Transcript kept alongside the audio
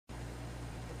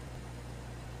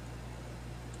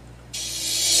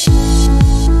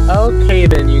Okay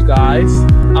then, you guys.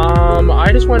 I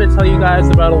just want to tell you guys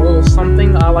about a little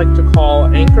something I like to call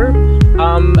Anchor.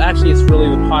 Actually, it's really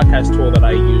the podcast tool that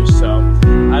I use, so,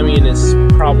 I mean, it's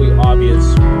probably obvious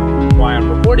why I'm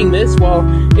recording this. Well,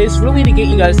 it's really to get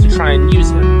you guys to try and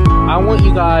use it. I want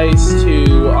you guys to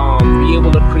be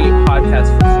able to create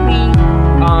podcasts for free,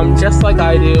 just like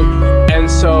I do. And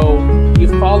so you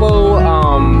follow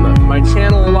my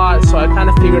channel a lot, so I kind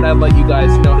of figured I'd let you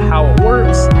guys know how it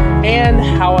works and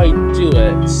how I do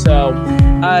it. So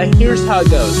here's how it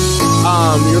goes.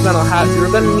 You're gonna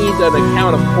need an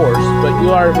account, of course, but you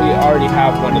already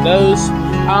have one of those.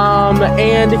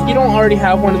 And if you don't already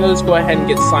have one of those, go ahead and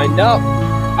get signed up.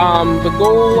 The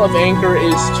goal of Anchor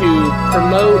is to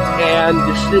promote and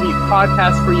distribute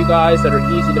podcasts for you guys that are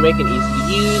easy to make and easy to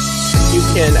use. You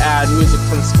can add music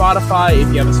from Spotify if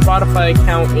you have a Spotify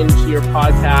account into your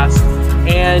podcast,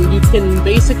 and you can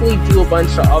basically do a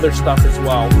bunch of other stuff as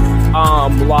well,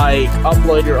 like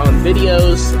upload your own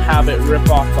videos, have it rip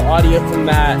off the audio from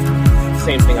that,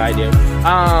 same thing I do,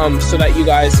 so that you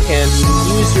guys can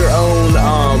use your own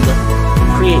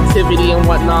creativity and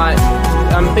whatnot.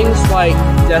 Things like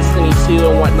Destiny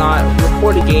 2 and whatnot,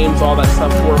 recorded games, all that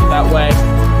stuff work that way.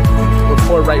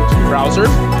 Record right to the browser.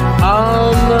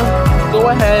 Go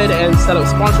ahead and set up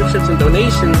sponsorships and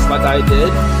donations like I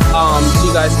did, so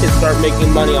you guys can start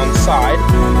making money on the side,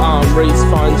 raise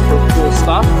funds for cool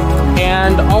stuff.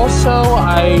 And also,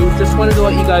 I just wanted to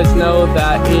let you guys know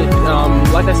that it,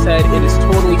 like I said, it is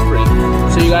totally free,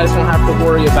 so you guys don't have to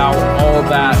worry about all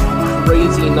that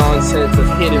crazy nonsense of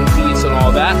hidden fees and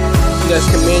all that. You guys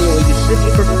can manually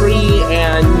distribute for free,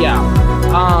 and yeah,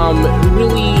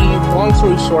 really, long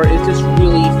story short, it's just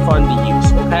really fun to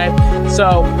use, okay?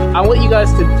 So, I want you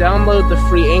guys to download the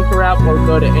free Anchor app or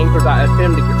go to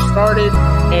anchor.fm to get started,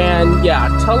 and yeah,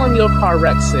 tell them Your Car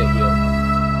Wreck sent you.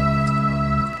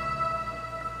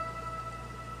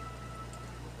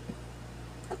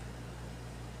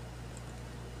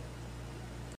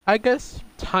 I guess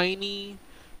Tiny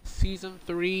Season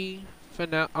 3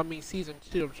 finale, Season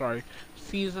 2, I'm sorry.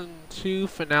 Season 2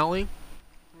 finale,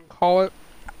 call it.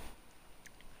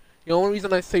 The only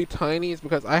reason I say tiny is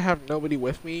because I have nobody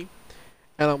with me,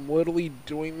 and I'm literally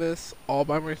doing this all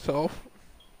by myself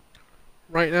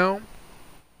right now.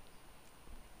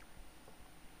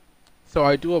 So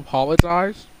I do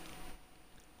apologize.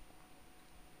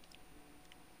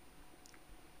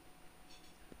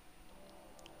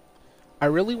 What I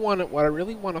really want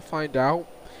to find out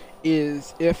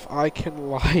is if I can,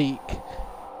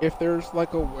 if there's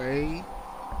like a way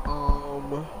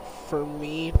for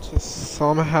me to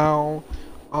somehow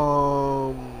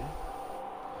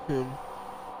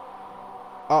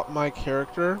up my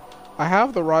character. I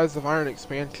have the Rise of Iron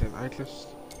expansion. I just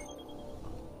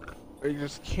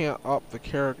can't up the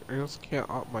character. I just can't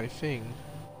up my thing.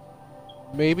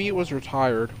 Maybe it was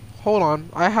retired. Hold on.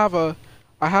 I have a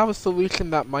solution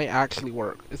that might actually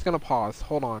work. It's gonna pause.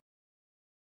 Hold on.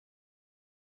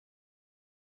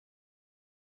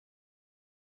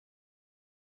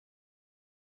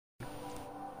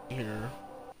 Here.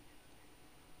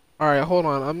 Alright, hold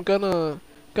on. I'm gonna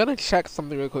check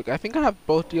something real quick. I think I have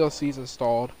both DLCs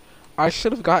installed. I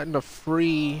should have gotten a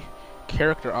free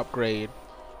character upgrade.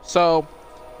 So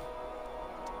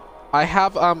I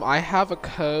have a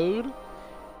code,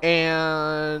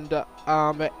 and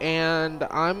I'm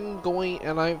going,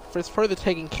 and for the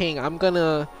Taken King, I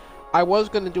was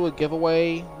gonna do a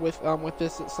giveaway with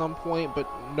this at some point, but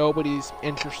nobody's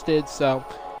interested, so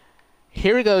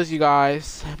here it goes, you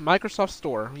guys. Microsoft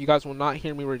Store. You guys will not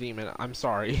hear me redeem it. I'm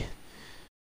sorry.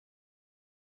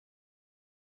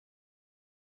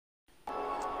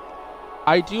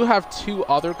 I do have two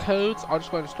other codes. I'll just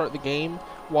go ahead and start the game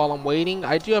while I'm waiting.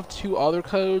 I do have two other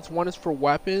codes. One is for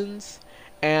weapons,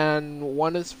 and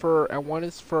one is for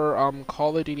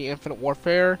Call of Duty Infinite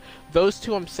Warfare. Those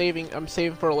two I'm saving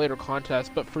for a later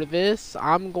contest. But for this,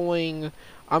 I'm going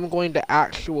to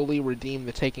actually redeem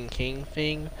the Taken King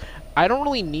thing. I don't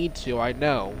really need to, I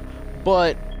know,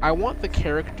 but I want the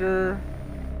character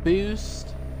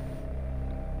boost.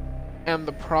 And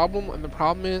the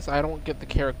problem is I don't get the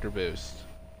character boost.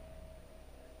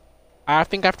 I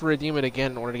think I have to redeem it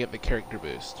again in order to get the character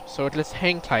boost. So just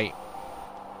hang tight.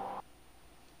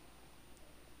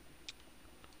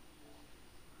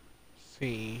 Let's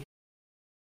see.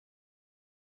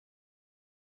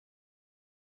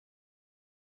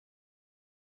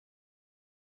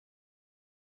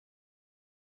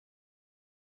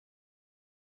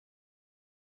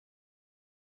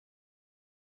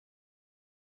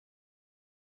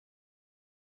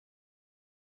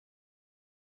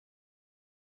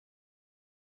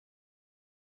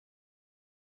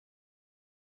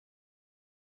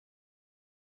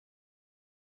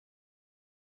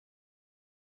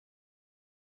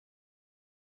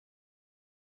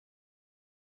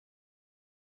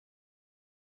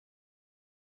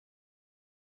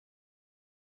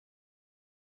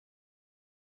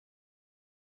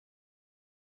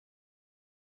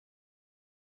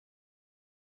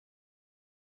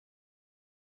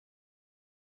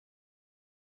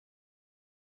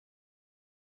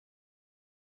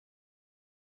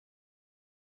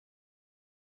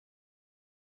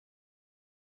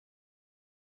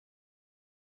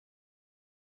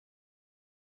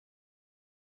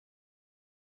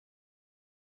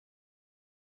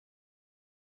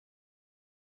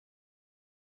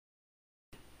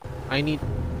 I need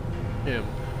him.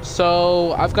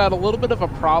 So I've got a little bit of a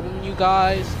problem, you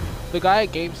guys. The guy at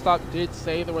GameStop did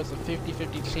say there was a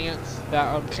 50-50 chance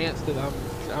that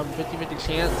 50-50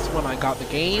 chance when I got the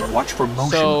game. Watch for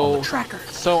motion on the tracker.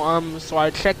 So I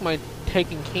checked my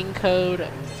Taken King code.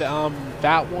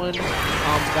 That one for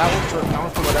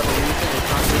whatever reason is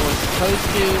not doing what it's supposed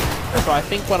to. So I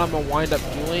think what I'm gonna wind up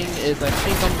doing is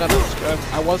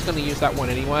I was gonna use that one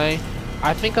anyway.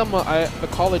 I think the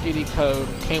Call of Duty code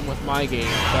came with my game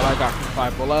that I got from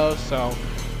Five Below, so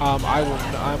I will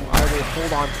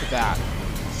hold on to that.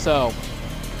 So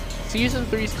Season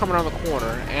 3 is coming around the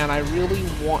corner, and I really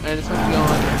want, and it's going to be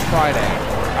on Friday.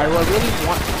 I really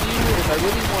want to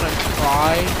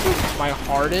try my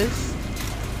hardest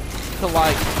to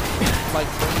I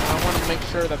want to make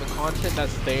sure that the content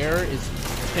that's there is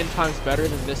 10 times better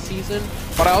than this season.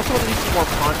 But I also want to do some more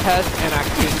contests and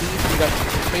activities for you guys to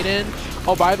participate in.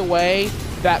 Oh, by the way,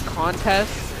 that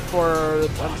contest for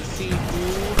to see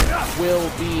who will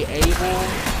be able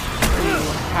to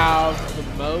have the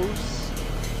most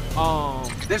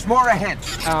there's more ahead.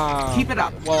 Keep it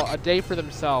up. Well, a day for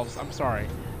themselves. I'm sorry.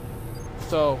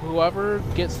 So whoever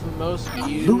gets the most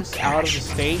views out of the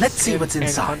states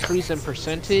and countries in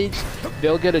percentage,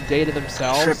 they'll get a day to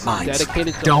themselves,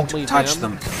 dedicated to only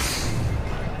them.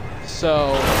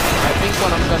 So I think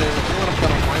what I'm gonna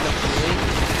wind up doing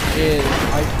is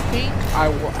I think I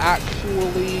will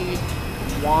actually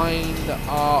wind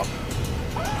up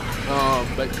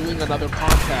doing another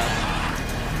contest.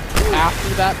 After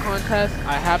that contest,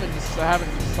 I haven't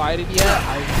decided yet.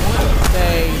 I want to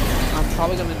say I'm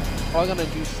probably gonna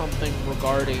do something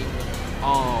regarding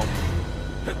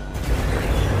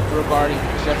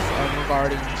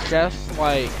just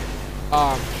like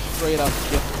straight up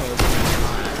gift codes.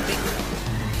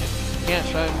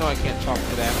 I can't talk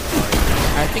to that.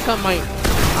 I think I might.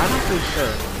 I'm not too sure.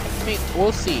 I think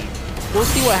we'll see. We'll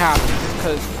see what happens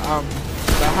because I'm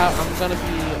gonna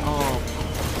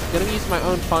be using my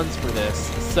own funds for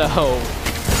this, so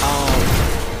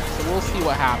we'll see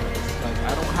what happens. Like,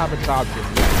 I don't have a job just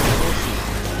yet, so we'll see.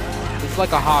 It's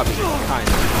like a hobby, kind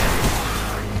of.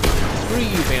 Screw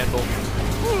you, Vandal.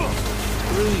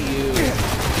 Screw you.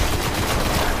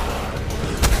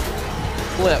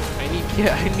 Clip. I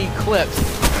need clips.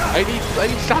 I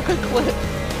need shotgun clip.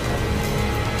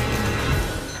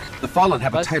 The Fallen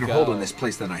have a tighter hold on this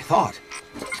place than I thought.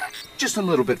 Just a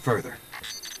little bit further.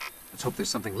 Let's hope there's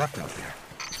something left out there.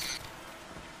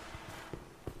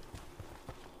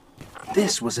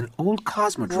 This was an old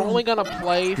Cosmodrome. We're only gonna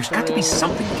play. There's got to be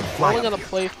something we can fly. We're only gonna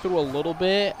play through a little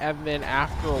bit, and then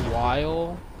after a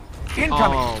while,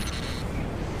 incoming.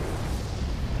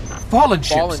 Fallen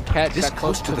ships. Fallen catch this that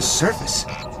close to the surface.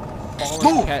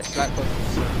 Fallen catch that close to the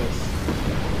surface.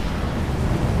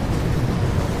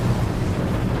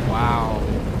 Wow.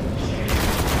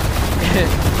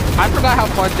 I forgot how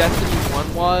fun Destiny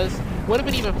 1 was. Would have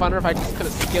been even funner if I just could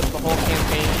have skipped the whole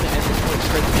campaign and just went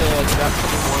straight to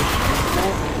Destiny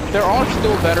 1. There are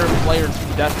still better players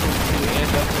from Destiny 2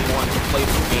 and Destiny 1 who play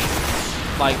the game.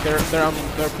 Like, there are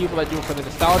people that do it for the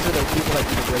nostalgia, there are people that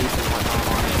do the raids and whatnot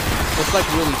on it. It's like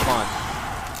really fun.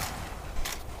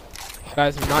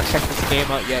 Guys, if you've not checked this game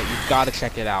out yet, you've got to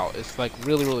check it out. It's like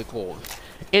really, really cool.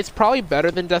 It's probably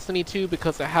better than Destiny 2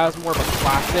 because it has more of a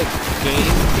classic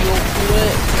game feel to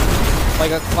it.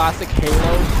 Like a classic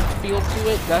Halo feel to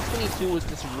it. Destiny 2 was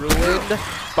just ruined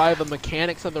by the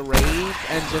mechanics of the raids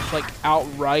and just like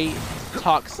outright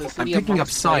toxicity. I'm picking up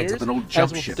signs of an old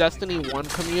jump ship. As with Destiny 1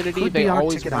 community, they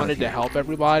always wanted to help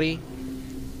everybody.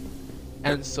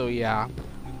 And so yeah,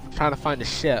 I'm trying to find a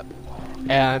ship.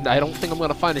 And I don't think I'm going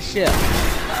to find a ship.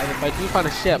 If I do find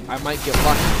a ship, I might get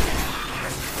lucky.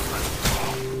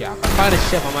 Yeah, if I find a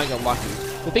ship, I might get lucky.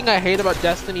 The thing I hate about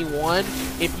Destiny 1,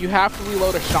 if you have to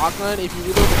reload a shotgun, if you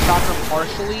reload the shotgun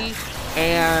partially,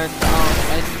 and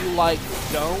you like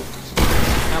don't,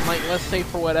 and like let's say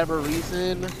for whatever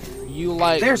reason, you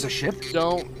like there's a ship.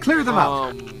 Don't clear them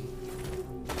out.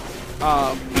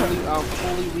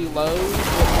 Fully reload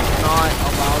will not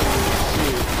allow you to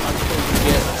shoot until you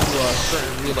get to a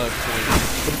certain reload point.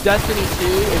 With Destiny 2,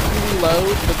 if you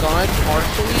reload the gun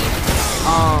partially,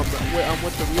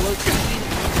 with the reload speed,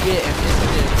 you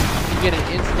get an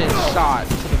instant shot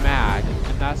to the mag,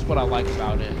 and that's what I like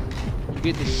about it. You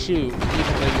get to shoot even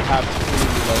though you have it fully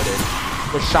reloaded.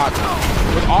 With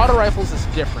shotgun. With auto rifles, it's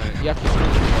different. You have to fully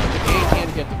reload. With AK,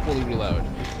 you have to fully reload.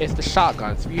 It's the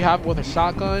shotguns. If you have it with a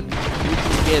shotgun, you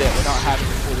can get it without having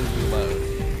to fully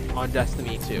reload on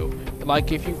Destiny 2.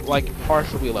 Like if you like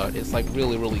partial reload, it's like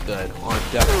really, really good on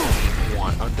Destiny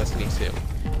 1, on Destiny 2.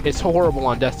 It's horrible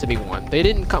on Destiny 1. They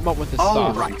didn't come up with this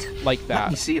stuff like that.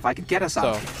 Let me see if I can get us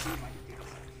out.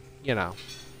 you know.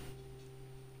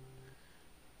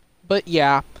 But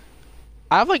yeah,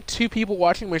 I have like 2 people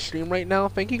watching my stream right now.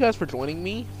 Thank you guys for joining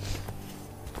me.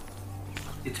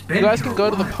 You guys can go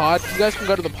to the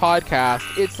podcast.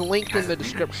 It's linked in the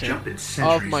description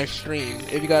of my stream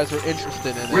if you guys are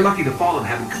interested in it. We're lucky the Fallen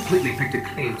haven't completely picked it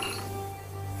clean.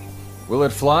 Will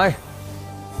it fly?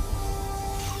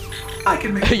 I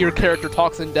can make Your character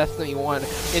talks in Destiny 1.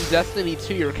 In Destiny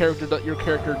 2, your character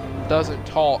doesn't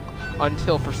talk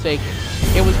until Forsaken.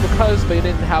 It was because they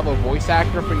didn't have a voice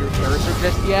actor for your character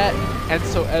just yet, and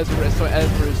so as a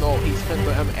result, he spent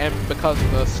and because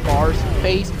of the scars he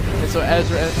faced, and so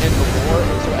as a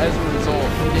result,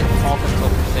 he didn't talk until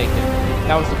Forsaken.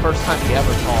 That was the first time he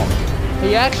ever talked.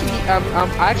 He actually,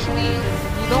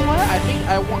 you know what? I think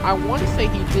I want to say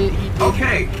he did.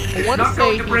 Okay, it's not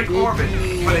going to break orbit,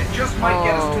 but it just might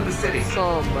get us to the city.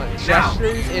 Some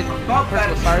gestures in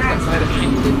Prince Osiris that might have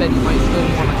hinted that he might still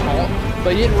want to talk,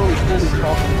 but he didn't really fully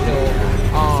talk until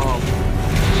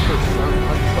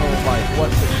like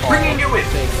what's it called? Bringing you in.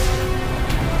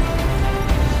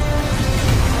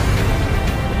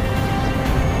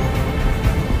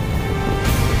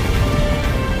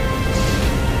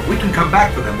 We can come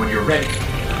back for them when you're ready.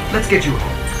 Let's get you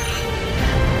home.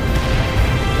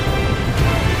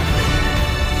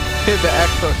 The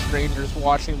Exo Strangers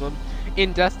watching them.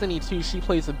 In Destiny 2, she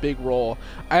plays a big role.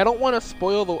 I don't want to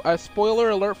spoil the spoiler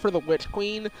alert for the Witch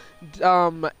Queen.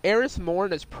 Eris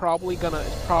Morn is probably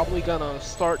gonna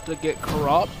start to get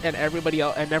corrupt, and everybody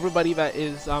else and everybody that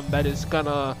is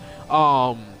gonna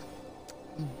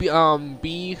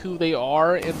be who they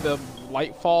are in the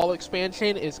Lightfall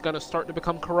expansion is gonna start to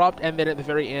become corrupt, and then at the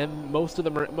very end, most of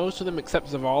them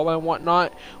except Zavala and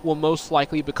whatnot will most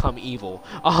likely become evil.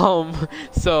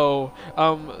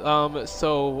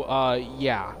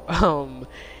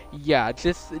 Yeah,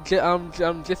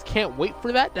 just can't wait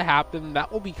for that to happen.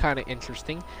 That will be kind of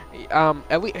interesting.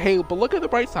 Hey, but look at the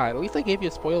bright side. At least I gave you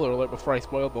a spoiler alert before I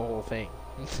spoiled the whole thing.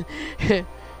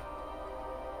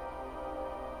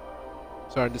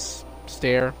 Sorry, just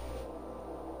stare.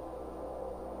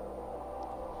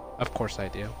 Of course I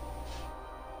do.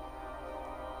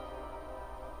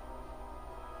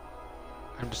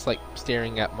 I'm just like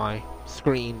staring at my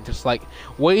screen, just like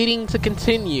waiting to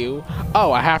continue.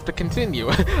 Oh, I have to continue.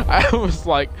 I was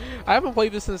like, I haven't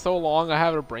played this in so long, I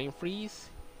have a brain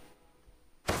freeze.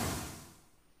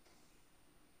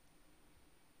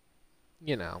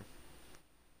 You know.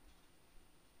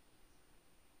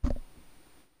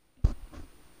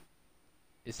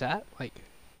 Is that like...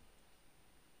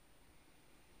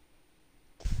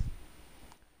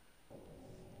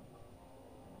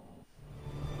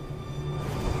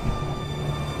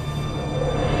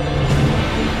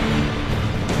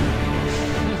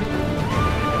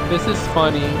 This is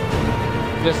funny.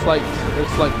 Just like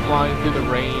it's like flying through the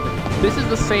rain. This is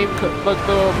the same. Look,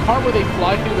 the part where they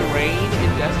fly through the rain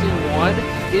in Destiny 1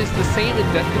 is the same in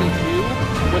Destiny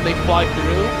 2 when they fly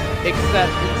through.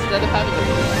 Except instead of having a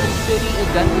peaceful city in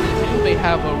Destiny 2, they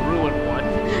have a ruined one,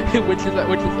 which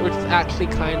is actually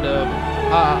kind of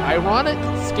ironic,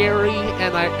 scary,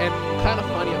 and kind of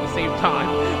funny at the same time.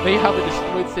 They have a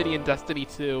destroyed city in Destiny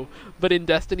 2, but in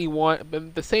Destiny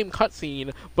 1, the same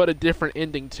cutscene, but a different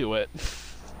ending to it.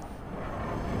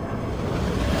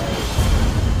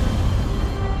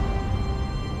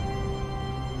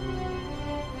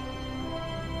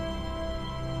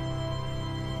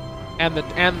 And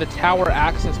the tower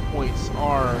access points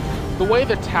are the way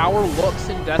the tower looks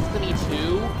in Destiny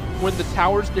 2. When the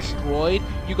tower's destroyed,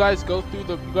 you guys go through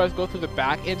the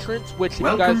back entrance, which if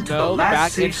you guys know, the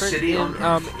back entrance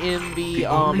in the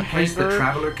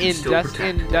hangar in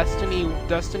Destiny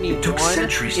 1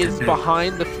 is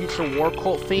behind the future war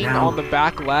cult thing on the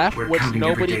back left, which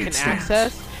nobody can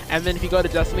access. And then if you go to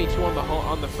Destiny 2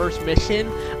 on the first mission,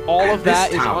 all of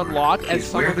that is unlocked, and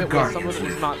some of it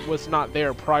was not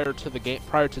there prior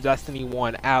to Destiny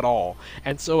 1 at all.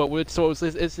 And so it was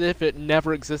as if it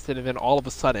never existed, and then all of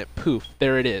a sudden, poof,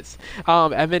 there it is.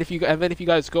 And then if you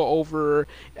guys go over,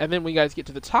 and then when you guys get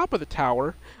to the top of the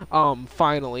tower,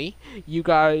 finally, you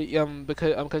guys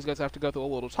because you guys have to go through a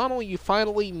little tunnel, you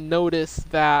finally notice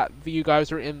that you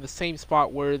guys are in the same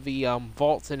spot where the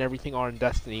vaults and everything are in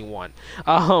Destiny 1.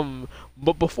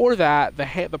 But before that,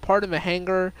 the part in the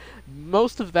hangar,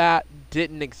 most of that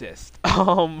didn't exist.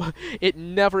 It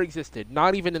never existed.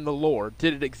 Not even in the lore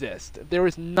did it exist. There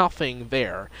was nothing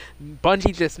there.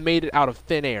 Bungie just made it out of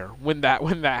thin air when that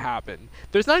happened.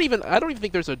 There's not even, I don't even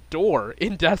think there's a door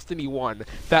in Destiny 1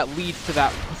 that leads to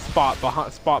that spot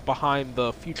behind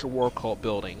the future war cult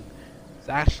building. It's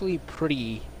actually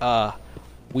pretty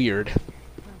weird.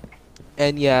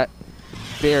 And yet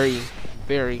very,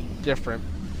 very different.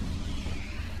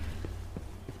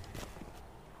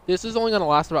 This is only gonna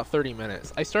last about 30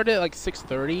 minutes. I started at like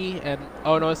 6:30, and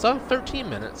oh no, it's not 13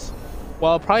 minutes.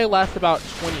 Well, it'll probably last about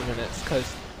 20 minutes because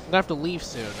I'm gonna have to leave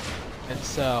soon, and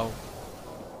so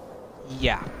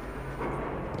yeah.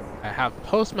 I have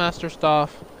postmaster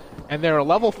stuff, and there are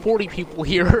level 40 people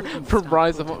here from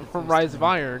Rise of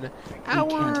Iron,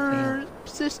 our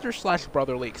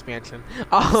sister/brotherly expansion,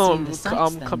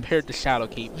 compared to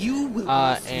Shadowkeep,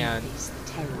 and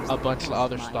a bunch of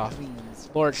other stuff.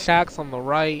 Lord Shaxx on the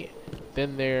right,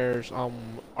 then there's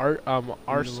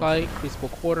Arcite, Crucible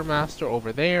Quartermaster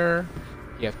over there.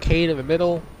 You have Cade in the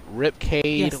middle. Rip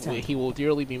Cade, he will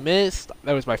dearly be missed.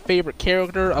 That was my favorite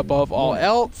character above all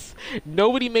else.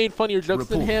 Nobody made funnier jokes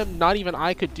than him. Not even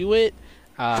I could do it.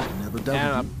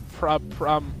 And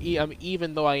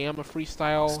even though I am a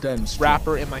freestyle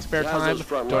rapper in my spare time,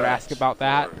 don't ask about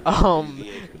that.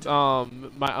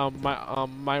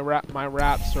 My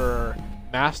raps are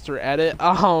master edit.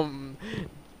 More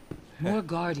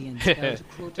guardians.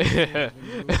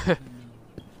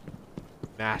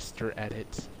 Master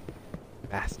edit.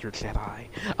 Master Jedi.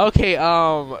 Okay,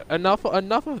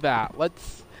 enough of that.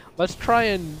 Let's try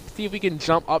and see if we can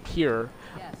jump up here.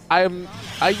 I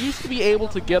used to be able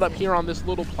to get up here on this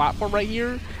little platform right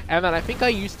here, and then I think I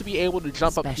used to be able to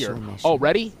jump up here. Oh,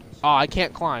 ready? Oh, I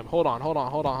can't climb. Hold on.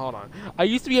 I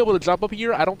used to be able to jump up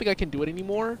here. I don't think I can do it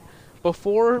anymore.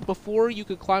 Before you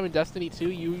could climb in Destiny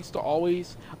 2, you used to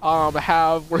always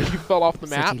have where you fell off the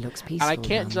map, and I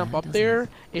can't jump up there.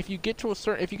 If you get to a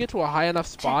high enough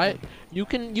spot, you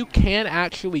can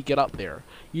actually get up there.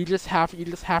 You just have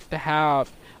to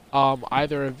have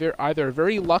either a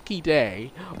very lucky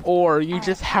day, or you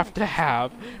just have to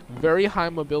have very high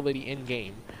mobility in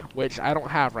game, which I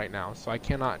don't have right now, so I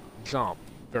cannot jump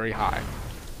very high.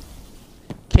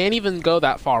 Can't even go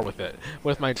that far with it,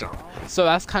 with my jump. So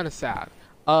that's kind of sad.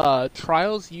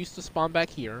 Trials used to spawn back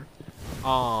here.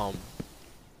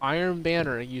 Iron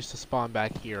Banner used to spawn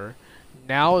back here.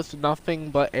 Now it's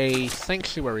nothing but a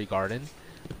sanctuary garden,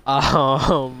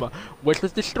 which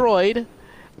was destroyed.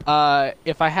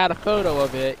 If I had a photo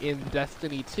of it in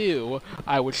Destiny 2,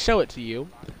 I would show it to you.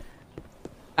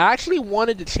 I actually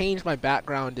wanted to change my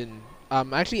background in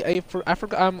actually, I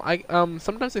forgot.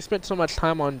 Sometimes I spent so much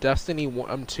time on Destiny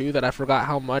 2 that I forgot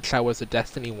how much I was a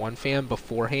Destiny 1 fan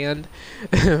beforehand,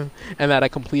 and that I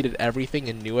completed everything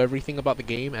and knew everything about the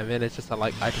game. And then it's just that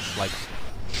I just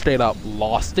straight up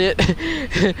lost it,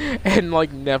 and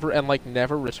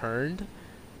never returned.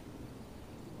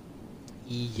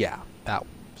 Yeah,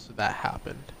 so that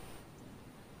happened.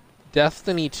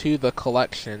 Destiny 2 the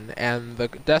collection, and the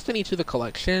Destiny 2 the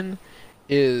collection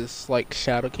is like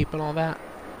Shadowkeep and all that.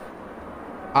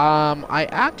 I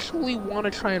actually want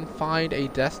to try and find a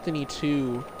Destiny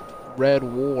 2 Red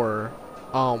War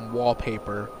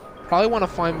wallpaper. Probably want to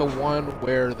find the one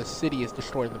where the city is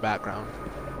destroyed in the background.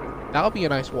 That would be a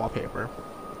nice wallpaper.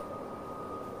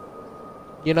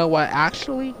 You know what?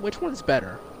 Actually, which one's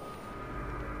better?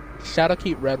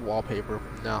 Shadowkeep Red wallpaper.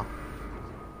 No.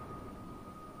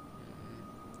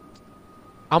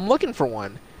 I'm looking for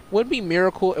one. It would be a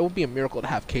miracle to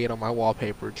have Cade on my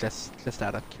wallpaper, just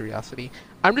out of curiosity.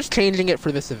 I'm just changing it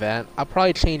for this event. I'll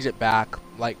probably change it back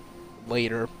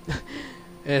later.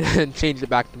 and change it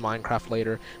back to Minecraft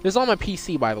later. This is on my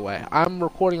PC, by the way. I'm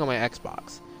recording on my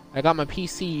Xbox. I got my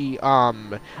PC,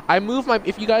 I moved my,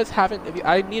 if you guys haven't,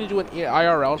 I need to do an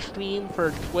IRL stream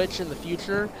for Twitch in the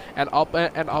future, and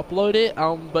upload it,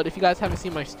 but if you guys haven't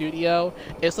seen my studio,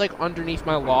 it's like underneath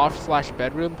my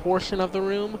loft/bedroom portion of the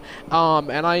room,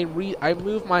 and I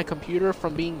moved my computer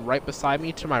from being right beside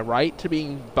me to my right, to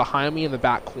being behind me in the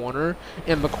back corner,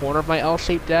 in the corner of my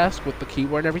L-shaped desk, with the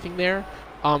keyboard and everything there.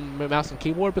 My mouse and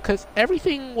keyboard, because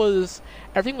everything was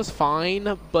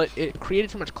fine, but it created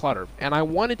too much clutter, and I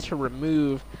wanted to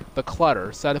remove the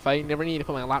clutter so that if I never needed to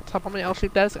put my laptop on my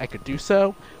L-shaped desk, I could do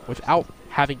so without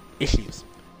having issues.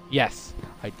 Yes,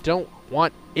 I don't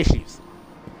want issues.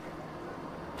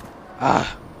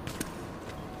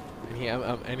 Here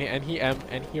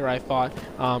I thought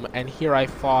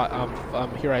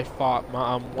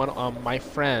my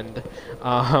friend,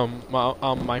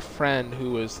 my friend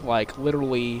who was like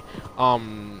literally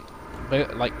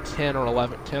like 10 or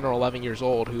 11 years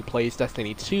old, who plays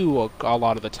Destiny 2 a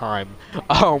lot of the time,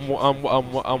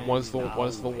 was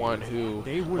the one who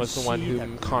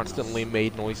constantly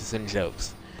made noises and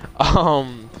jokes.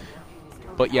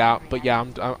 But yeah,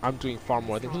 I'm doing far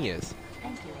more than he is.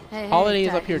 Holiday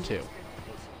is up here too.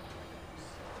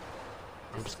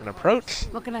 I'm just gonna approach.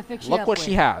 What can I fix you Look up what with?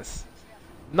 she has.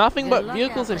 Nothing but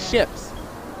vehicles and ships.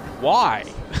 Why?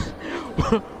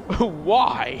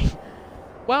 Why?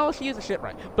 Well, she isn't shit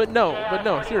right, but no,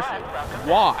 seriously,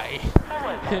 why?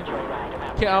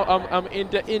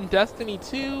 In Destiny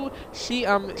 2, she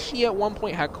at one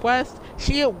point had quests.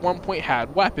 She at one point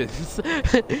had weapons.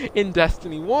 In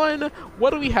Destiny 1,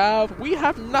 what do we have? We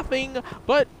have nothing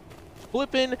but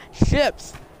flippin'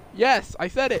 ships. Yes, I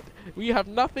said it. We have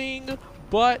nothing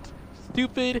but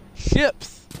stupid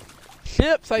ships.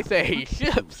 Ships, I say,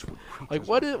 ships. Like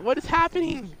what is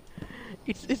happening?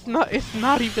 It's not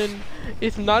even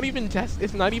Destiny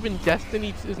 2.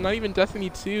 It's not even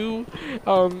Destiny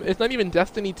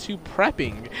 2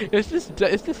 prepping. It's just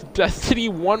Destiny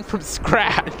 1 from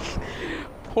scratch.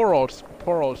 Poor old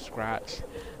Scratch.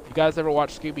 You guys ever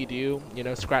watch Scooby-Doo? You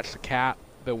know, Scratch the cat,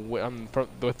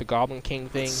 with the Goblin King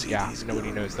thing. Yeah,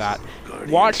 nobody knows that.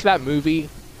 Watch that movie.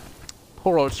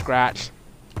 Poor old Scratch.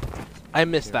 I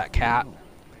miss that cat.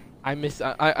 I miss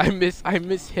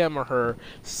him or her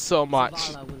so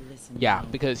much. Yeah,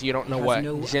 because you don't know what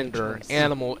gender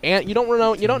animal and you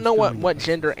don't know what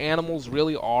gender animals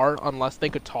really are unless they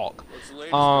could talk.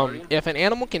 If an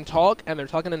animal can talk and they're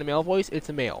talking in a male voice, it's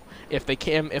a male. If they're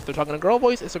talking in a girl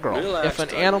voice, it's a girl. If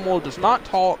an animal does not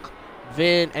talk,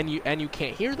 then and you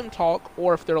can't hear them talk,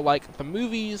 or if they're like the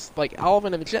movies, like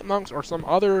Alvin and the Chipmunks, or some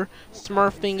other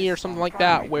Smurf thingy or something like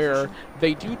that, where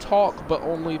they do talk, but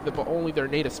only their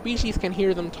native species can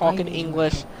hear them talk in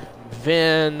English,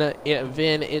 then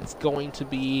it's going to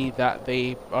be that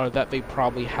they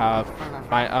probably have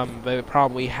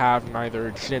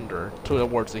neither gender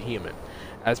towards a human.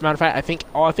 As a matter of fact,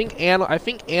 I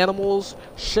think animals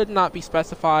should not be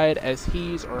specified as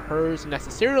he's or hers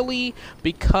necessarily,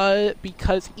 because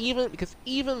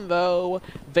even though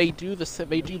they do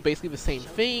basically the same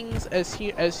things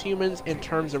as humans in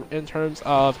terms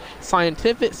of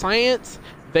science.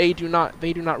 They do not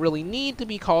really need to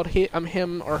be called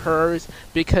him or hers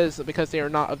because they are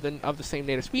not of the same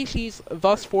native species.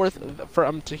 Thus forth,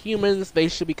 to humans, they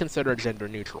should be considered gender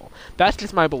neutral. That's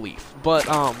just my belief. But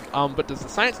does the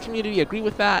science community agree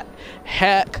with that?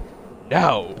 Heck,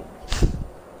 no.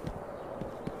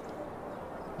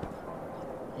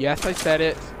 Yes, I said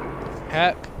it.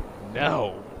 Heck,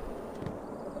 no.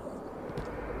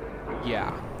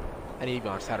 Yeah, I need to be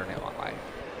on Saturday Night Live.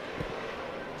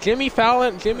 Jimmy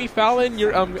Fallon,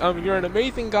 you're an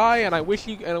amazing guy, and I wish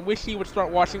you would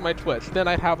start watching my Twitch. Then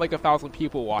I'd have like 1,000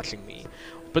 people watching me.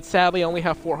 But sadly, I only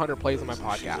have 400 plays on my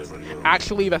podcast.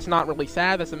 Actually, that's not really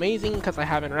sad. That's amazing because I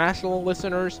have international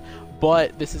listeners.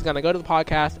 But this is gonna go to the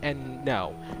podcast, and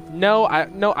I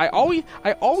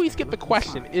always get the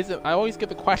question.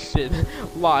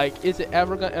 Like, is it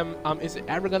ever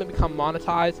gonna become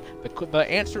monetized? The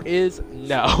answer is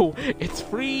no. It's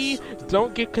free.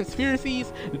 Don't get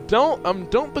conspiracies. Don't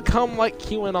become like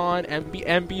QAnon and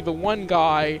be the one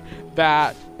guy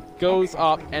that goes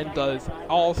up and does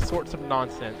all sorts of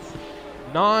nonsense.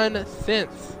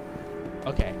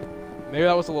 Okay, maybe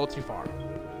that was a little too far.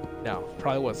 No,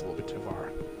 probably was a little bit too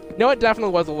far. No, it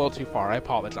definitely was a little too far. I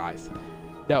apologize.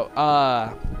 No,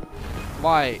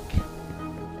 like,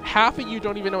 half of you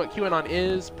don't even know what QAnon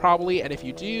is, probably, and if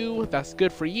you do, that's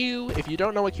good for you. If you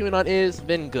don't know what QAnon is,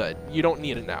 then good. You don't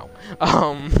need to know.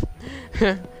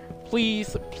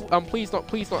 Please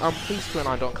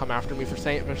QAnon don't come after me please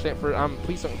don't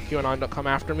QAnon don't come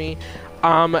after me.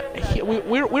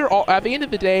 We're all, at the end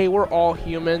of the day, we're all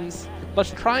humans.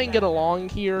 Let's try and get along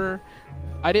here.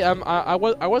 I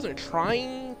wasn't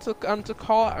trying to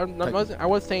call. I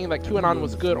was saying that QAnon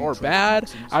was good or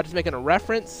bad. I was just making a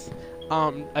reference,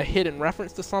 a hidden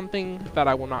reference to something that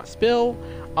I will not spill.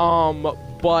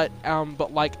 But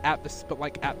at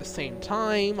the same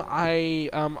time,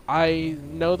 I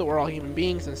know that we're all human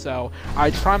beings, and so I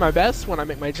try my best when I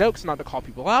make my jokes not to call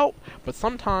people out. But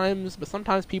sometimes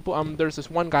people, there's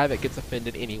this one guy that gets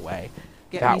offended anyway.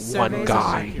 That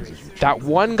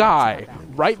one guy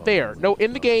right there. No,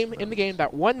 in the game,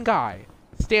 that one guy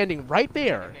standing right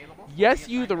there. Yes,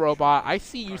 you, the robot. I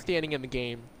see you standing in the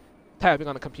game, typing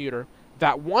on the computer.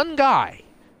 That one guy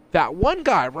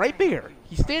right there.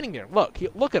 He's standing there. Look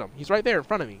at him. He's right there in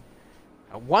front of me.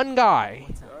 That one guy.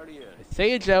 I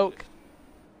say a joke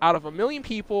out of 1 million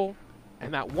people,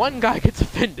 and that one guy gets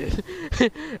offended,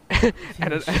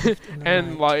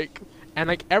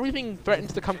 and everything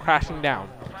threatens to come crashing down.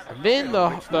 And then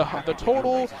the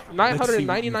total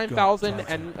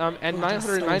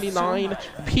 999,999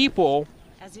 people.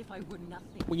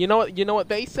 You know what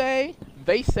they say?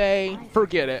 They say,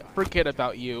 forget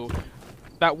about you.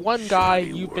 That one guy,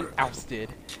 you've been ousted,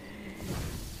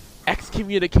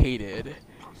 excommunicated,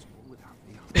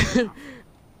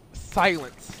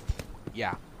 silenced.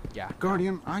 Yeah.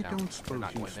 Guardian, I don't suppose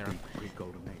you speak Greek.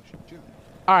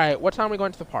 All right, what time are we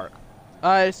going to the park?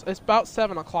 It's about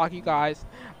 7 o'clock, you guys.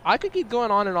 I could keep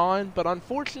going on and on, but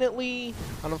unfortunately,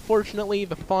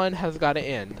 the fun has got to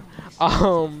end.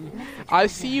 I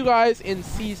see you guys in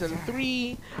season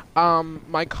 3.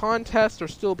 My contests are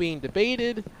still being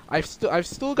debated. I've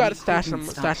still got a stash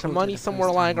of money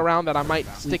somewhere lying around that I might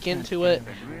stick into it.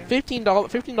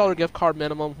 $15 gift card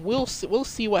minimum. We'll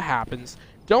see what happens.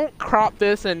 Don't crop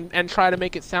this and try to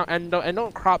make it sound and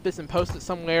don't crop this and post it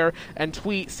somewhere and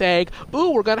tweet saying,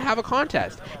 "Ooh, we're gonna have a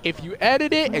contest." If you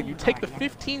edit it and you take the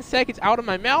 15 seconds out of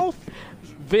my mouth,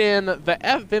 then the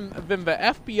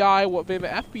FBI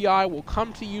will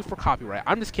come to you for copyright.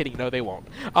 I'm just kidding. No, they won't.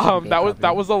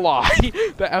 That was a lie.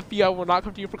 The FBI will not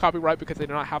come to you for copyright because they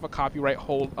do not have a copyright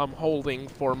holding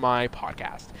for my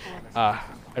podcast. I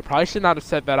probably should not have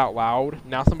said that out loud.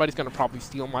 Now somebody's gonna probably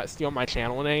steal my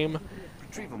channel name.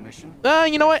 Mission.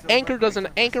 You know what? Anchor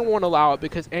won't allow it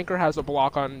because Anchor has a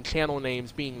block on channel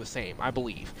names being the same, I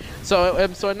believe. So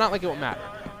it's not like it won't matter.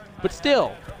 But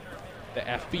still, the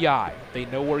FBI, they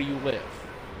know where you live.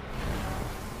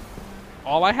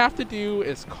 All I have to do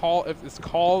is call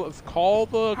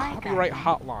the copyright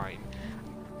hotline.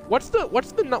 What's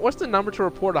the number to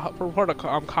report a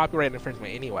copyright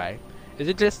infringement anyway? Is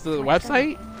it just the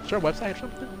website? Sure, website or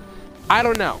something. I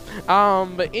don't know.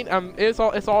 But it's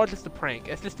all just a prank.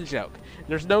 It's just a joke.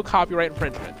 There's no copyright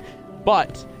infringement.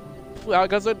 But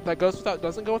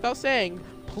doesn't go without saying.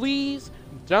 Please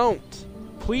don't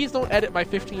edit my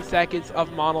 15 seconds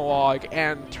of monologue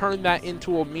and turn that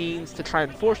into a means to try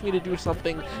and force me to do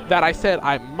something that I said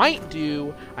I might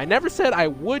do. I never said I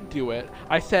would do it.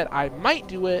 I said I might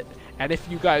do it. And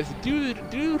if you guys do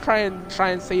try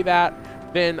and say that,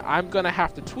 then I'm gonna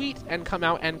have to tweet and come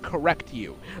out and correct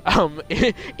you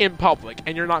in public,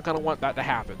 and you're not gonna want that to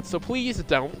happen. So please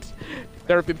don't.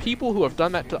 There have been people who have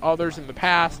done that to others in the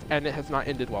past, and it has not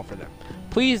ended well for them.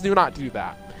 Please do not do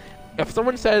that. If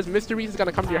someone says Mr. Beast is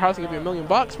gonna come to your house and give you $1 million,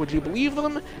 would you believe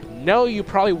them? No, you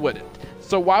probably wouldn't.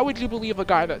 So why would you believe a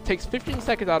guy that takes 15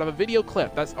 seconds out of a video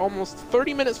clip that's almost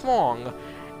 30 minutes long?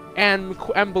 And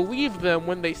believe them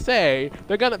when they say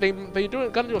they're gonna do a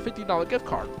 $50 gift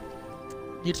card.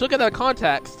 You took it out of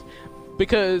context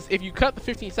because if you cut the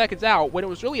 15 seconds out when it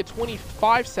was really a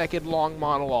 25-second long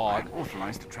monologue,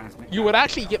 you would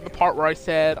actually get the part where I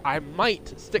said I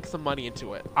might stick some money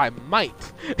into it. I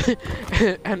might,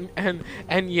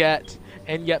 and yet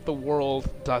the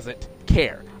world doesn't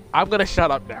care. I'm gonna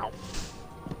shut up now.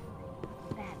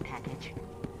 Bad package.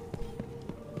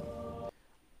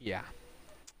 Yeah.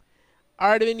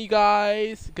 Alright then, you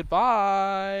guys.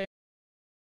 Goodbye.